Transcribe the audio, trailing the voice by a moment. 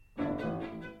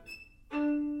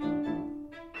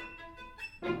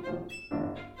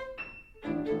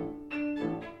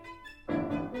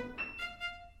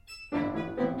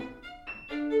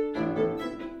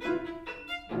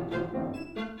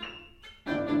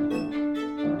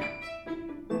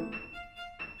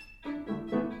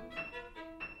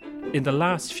In the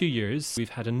last few years,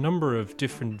 we've had a number of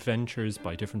different ventures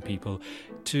by different people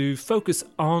to focus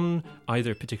on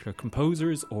either particular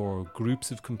composers or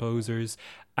groups of composers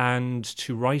and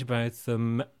to write about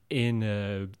them in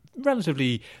a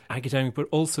relatively academic but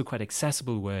also quite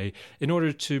accessible way in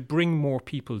order to bring more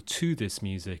people to this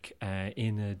music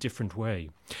in a different way.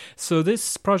 So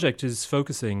this project is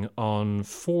focusing on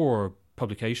 4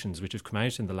 publications which have come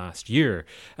out in the last year.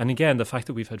 And again, the fact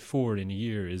that we've had 4 in a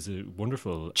year is a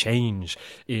wonderful change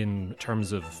in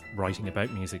terms of writing about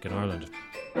music in Ireland.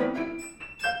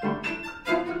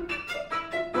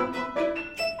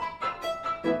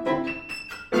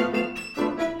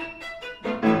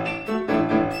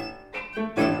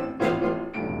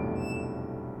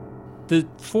 The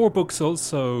 4 books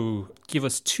also give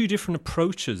us 2 different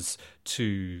approaches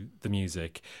to the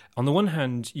music. On the one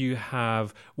hand, you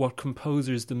have what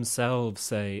composers themselves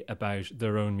say about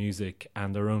their own music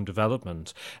and their own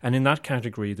development. And in that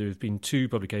category, there have been 2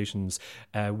 publications.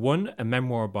 One, a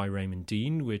memoir by Raymond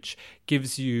Dean, which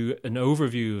gives you an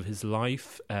overview of his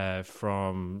life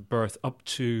from birth up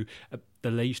to the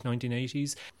late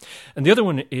 1980s. And the other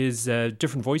one is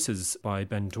Different Voices by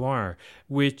Ben Dwyer,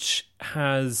 which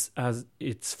has as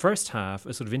its first half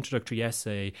a sort of introductory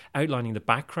essay outlining the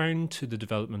background to the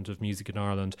development of music in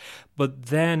Ireland, but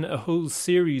then a whole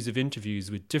series of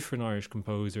interviews with different Irish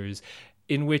composers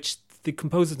in which the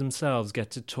composers themselves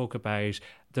get to talk about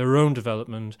their own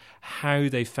development, how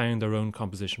they found their own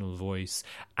compositional voice,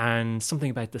 and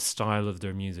something about the style of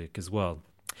their music as well.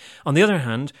 On the other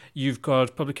hand, you've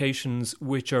got publications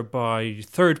which are by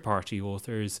third-party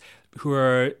authors who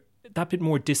are that bit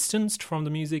more distanced from the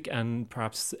music and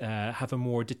perhaps have a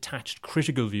more detached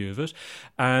critical view of it.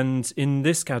 And in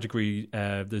this category,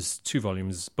 there's 2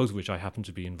 volumes, both of which I happen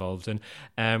to be involved in.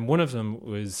 One of them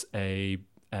was a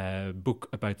book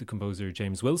about the composer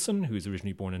James Wilson, who was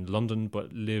originally born in London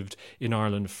but lived in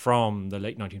Ireland from the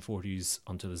late 1940s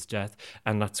until his death,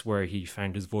 and that's where he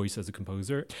found his voice as a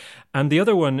composer. And the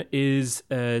other one is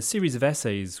a series of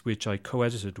essays which I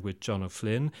co-edited with John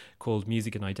O'Flynn called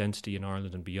Music and Identity in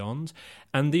Ireland and Beyond.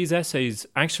 And these essays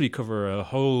actually cover a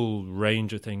whole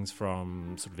range of things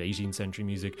from sort of 18th century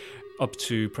music up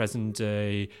to present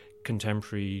day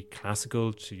contemporary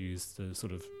classical, to use the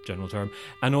sort of general term,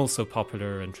 and also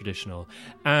popular and traditional.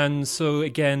 And so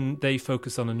again, they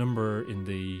focus on a number in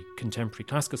the contemporary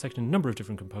classical section, a number of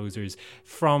different composers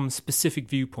from specific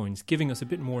viewpoints, giving us a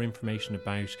bit more information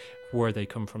about where they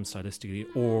come from stylistically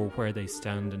or where they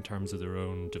stand in terms of their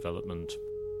own development.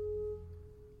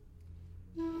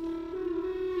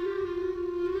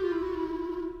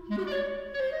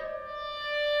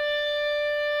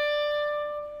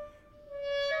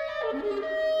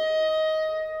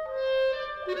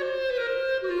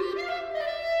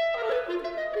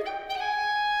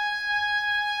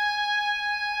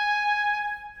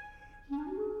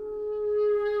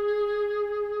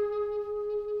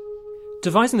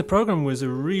 Devising the programme was a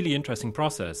really interesting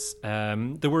process.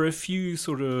 There were a few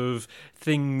sort of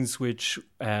things which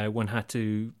one had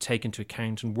to take into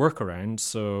account and work around.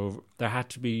 So there had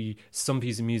to be some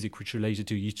piece of music which related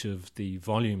to each of the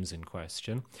volumes in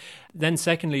question. Then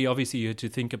secondly, obviously you had to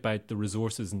think about the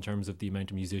resources in terms of the amount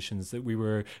of musicians that we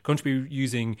were going to be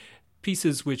using.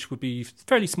 Pieces which would be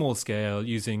fairly small scale,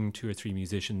 using 2 or 3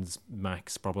 musicians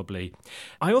max probably.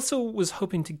 I also was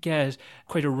hoping to get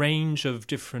quite a range of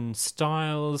different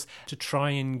styles to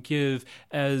try and give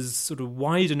as sort of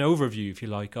wide an overview, if you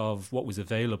like, of what was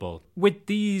available. With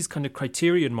these kind of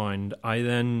criteria in mind, I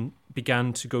then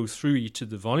began to go through each of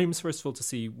the volumes, first of all, to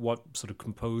see what sort of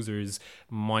composers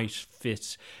might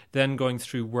fit, then going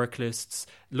through work lists,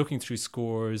 looking through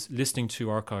scores, listening to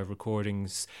archive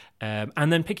recordings,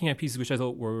 and then picking out pieces which I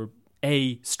thought were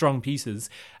A, strong pieces,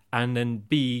 and then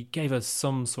B, gave us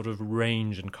some sort of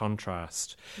range and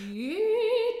contrast.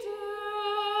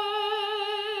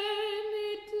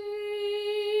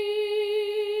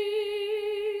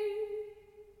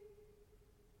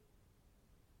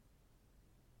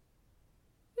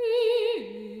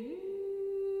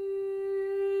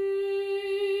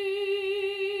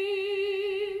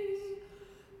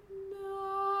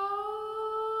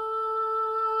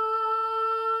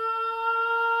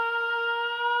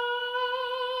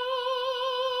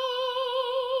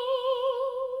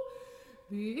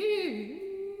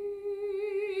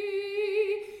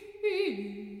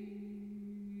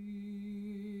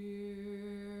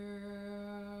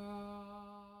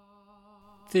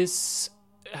 This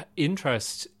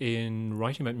interest in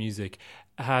writing about music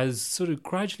has sort of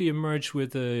gradually emerged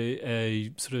with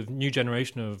a sort of new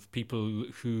generation of people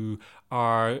who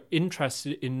are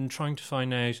interested in trying to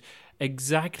find out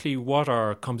exactly what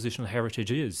our compositional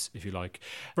heritage is, if you like.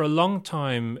 For a long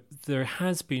time, there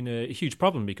has been a huge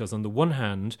problem because on the one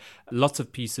hand, lots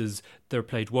of pieces, they're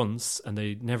played once and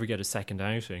they never get a second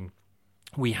outing.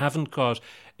 We haven't got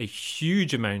a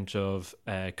huge amount of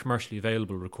commercially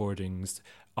available recordings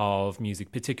of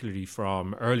music, particularly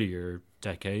from earlier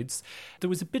decades. There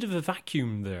was a bit of a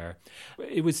vacuum there.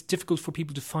 It was difficult for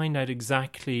people to find out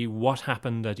exactly what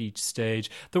happened at each stage.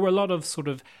 There were a lot of sort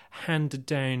of handed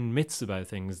down myths about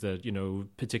things that, you know,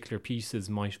 particular pieces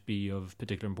might be of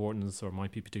particular importance or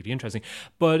might be particularly interesting.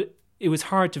 But it was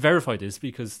hard to verify this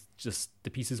because just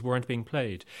the pieces weren't being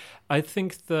played. I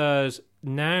think that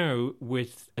now,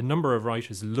 with a number of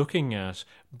writers looking at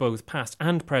both past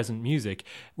and present music,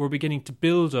 we're beginning to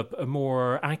build up a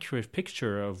more accurate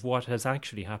picture of what has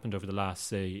actually happened over the last,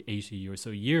 say, 80 or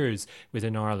so years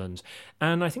within Ireland.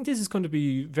 And I think this is going to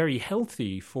be very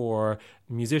healthy for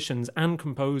musicians and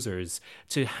composers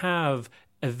to have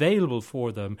available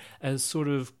for them as sort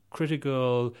of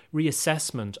critical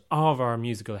reassessment of our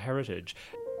musical heritage.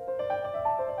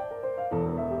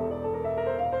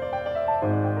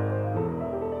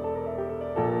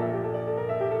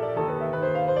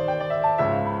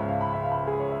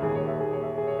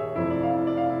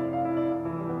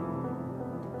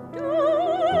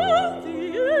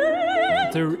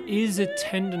 There is a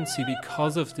tendency,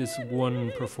 because of this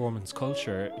one performance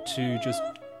culture, to just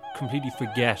completely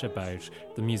forget about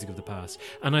the music of the past.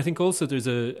 And I think also there's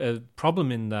a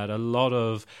problem in that a lot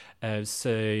of,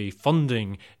 say,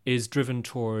 funding is driven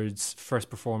towards first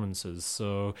performances.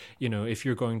 So, you know, if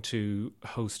you're going to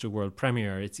host a world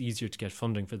premiere, it's easier to get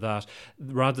funding for that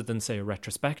rather than, say, a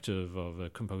retrospective of a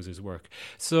composer's work.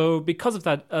 So because of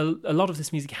that, a lot of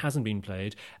this music hasn't been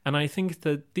played. And I think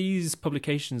that these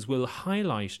publications will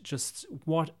highlight just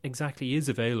what exactly is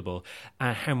available,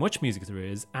 how much music there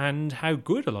is, and how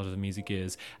good a lot of the music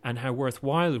is, and how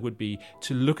worthwhile it would be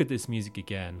to look at this music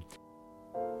again.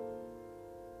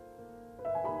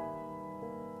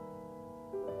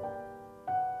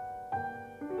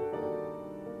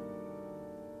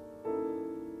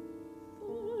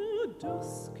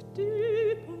 Dusk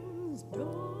deepens down,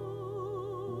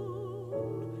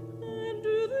 and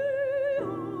the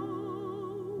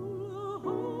owl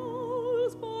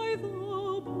howls by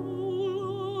the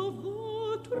bole of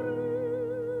the tree.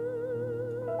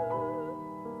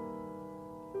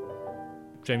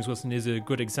 James Wilson is a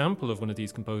good example of one of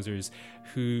these composers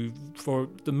who, for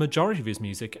the majority of his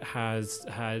music, has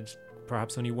had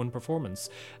perhaps only one performance.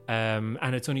 And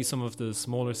it's only some of the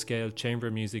smaller scale chamber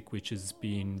music which is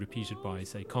being repeated by,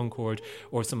 say, Concord,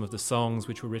 or some of the songs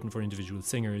which were written for individual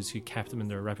singers who kept them in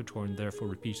their repertoire and therefore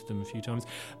repeated them a few times.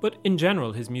 But in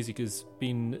general, his music has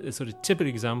been a sort of typical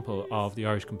example of the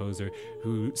Irish composer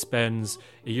who spends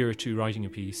a year or two writing a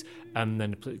piece and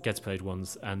then it gets played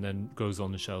once and then goes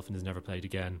on the shelf and is never played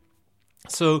again.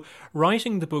 So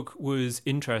writing the book was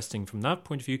interesting from that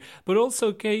point of view, but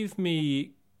also gave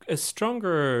me a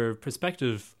stronger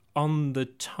perspective on the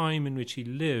time in which he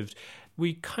lived.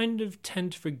 We kind of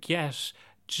tend to forget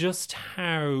just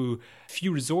how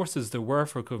few resources there were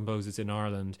for composers in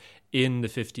Ireland in the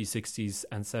 50s, 60s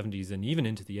and 70s and even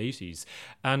into the 80s.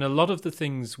 And a lot of the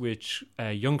things which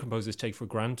young composers take for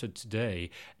granted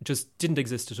today just didn't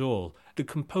exist at all. The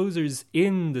composers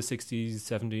in the 60s,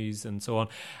 70s and so on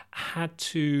had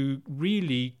to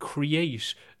really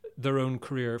create their own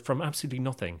career from absolutely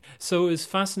nothing. So it was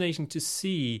fascinating to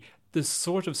see the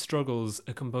sort of struggles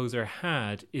a composer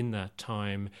had in that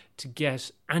time to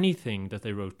get anything that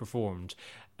they wrote performed.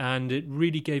 And it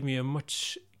really gave me a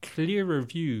much clearer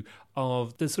view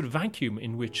of the sort of vacuum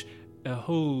in which a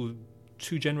whole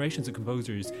two generations of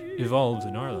composers evolved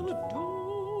in Ireland.